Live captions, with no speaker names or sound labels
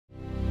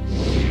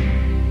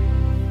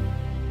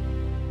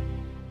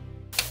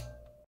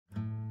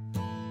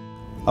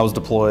I was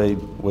deployed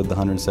with the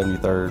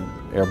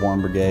 173rd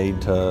Airborne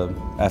Brigade to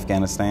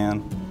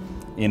Afghanistan.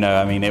 You know,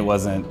 I mean, it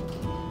wasn't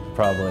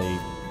probably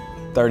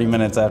 30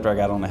 minutes after I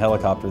got on the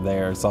helicopter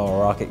there, saw a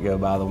rocket go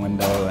by the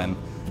window, and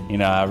you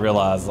know, I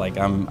realized like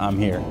I'm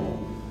here.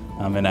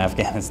 I'm in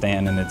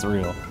Afghanistan and it's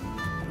real.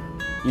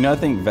 You know, I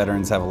think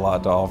veterans have a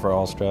lot to offer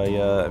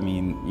Australia. I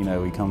mean, you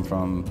know, we come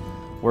from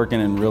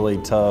working in really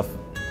tough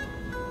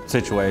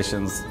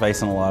situations,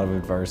 facing a lot of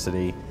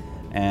adversity,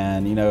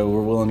 and you know,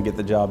 we're willing to get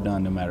the job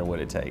done no matter what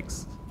it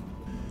takes.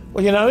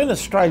 Well, you know, in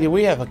Australia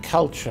we have a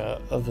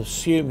culture of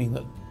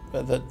assuming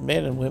that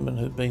men and women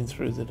who've been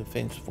through the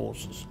Defence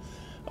Forces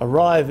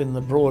arrive in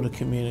the broader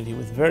community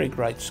with very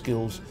great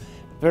skills,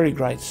 very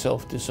great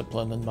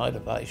self-discipline and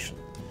motivation.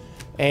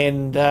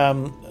 And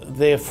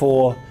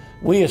therefore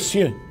we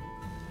assume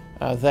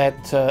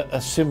that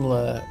a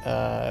similar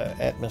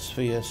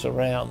atmosphere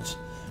surrounds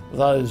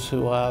those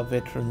who are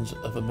veterans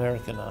of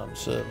American Armed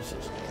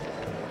Services.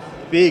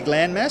 Big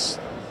landmass,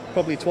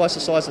 probably twice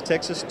the size of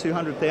Texas,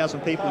 200,000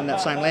 people in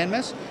that same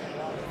landmass.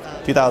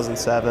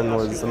 2007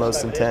 was the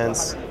most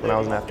intense when I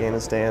was in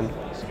Afghanistan.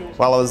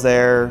 While I was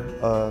there,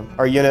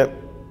 our unit,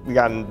 we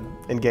got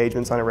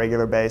engagements on a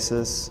regular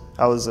basis.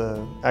 I was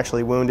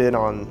actually wounded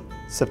on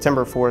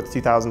September 4th,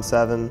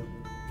 2007,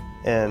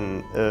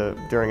 and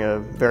during a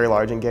very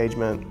large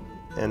engagement,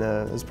 and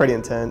it was pretty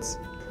intense.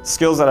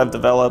 Skills that I've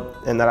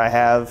developed and that I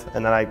have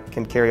and that I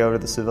can carry over to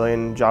the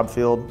civilian job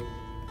field: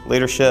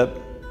 leadership.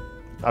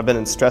 I've been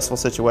in stressful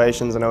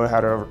situations, I know how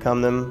to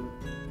overcome them.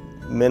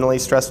 Mentally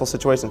stressful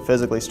situations,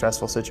 physically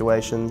stressful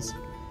situations,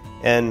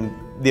 and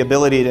the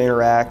ability to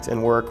interact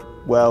and work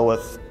well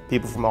with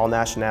people from all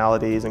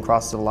nationalities and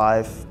crosses of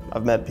life.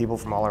 I've met people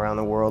from all around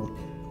the world.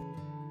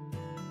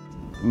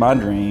 My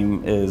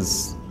dream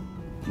is,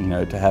 you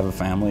know, to have a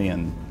family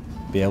and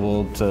be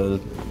able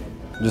to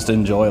just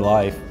enjoy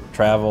life,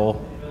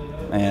 travel,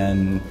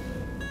 and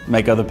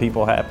make other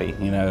people happy,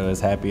 you know,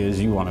 as happy as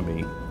you want to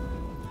be.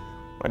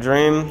 My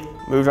dream,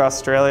 move to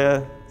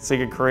Australia,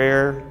 seek a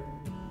career,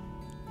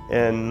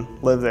 and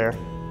live there.